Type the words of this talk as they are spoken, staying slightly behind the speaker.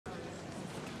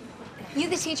You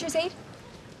the teacher's aide?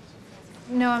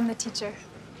 No, I'm the teacher.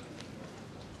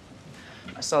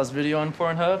 I saw this video on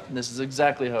Pornhub, and this is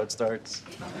exactly how it starts.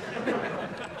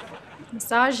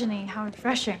 Misogyny, how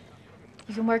refreshing.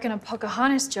 You can work in a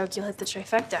Pocahontas joke, you'll hit the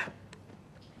trifecta.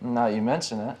 Now you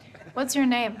mention it. What's your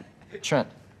name? Trent.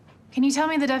 Can you tell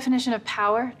me the definition of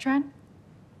power, Trent?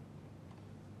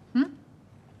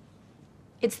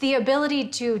 It's the ability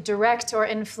to direct or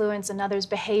influence another's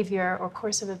behavior or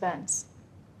course of events.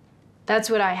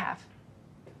 That's what I have.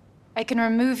 I can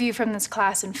remove you from this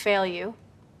class and fail you,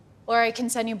 or I can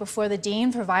send you before the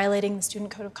dean for violating the student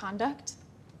code of conduct.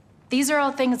 These are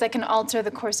all things that can alter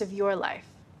the course of your life.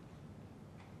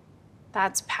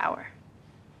 That's power.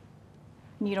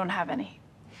 And you don't have any.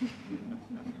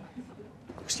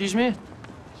 Excuse me?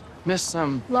 Miss,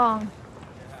 Long.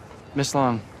 Miss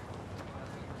Long.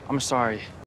 I'm sorry.